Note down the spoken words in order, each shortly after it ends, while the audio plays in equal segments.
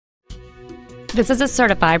This is a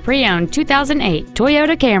certified pre-owned 2008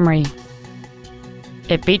 Toyota Camry.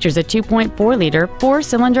 It features a 2.4-liter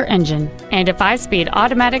four-cylinder engine and a 5-speed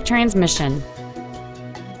automatic transmission.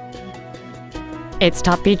 Its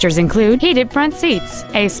top features include heated front seats,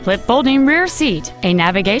 a split folding rear seat, a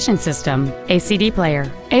navigation system, a CD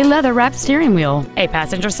player, a leather-wrapped steering wheel, a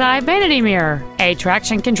passenger side vanity mirror, a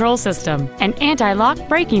traction control system, an anti-lock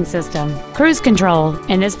braking system, cruise control,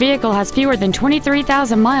 and this vehicle has fewer than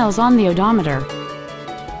 23,000 miles on the odometer.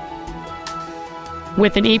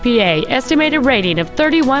 With an EPA estimated rating of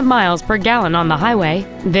 31 miles per gallon on the highway,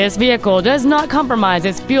 this vehicle does not compromise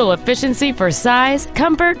its fuel efficiency for size,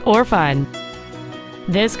 comfort, or fun.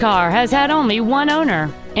 This car has had only one owner,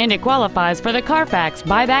 and it qualifies for the Carfax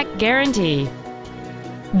buyback guarantee.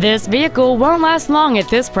 This vehicle won't last long at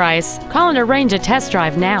this price. Call and arrange a test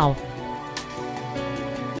drive now.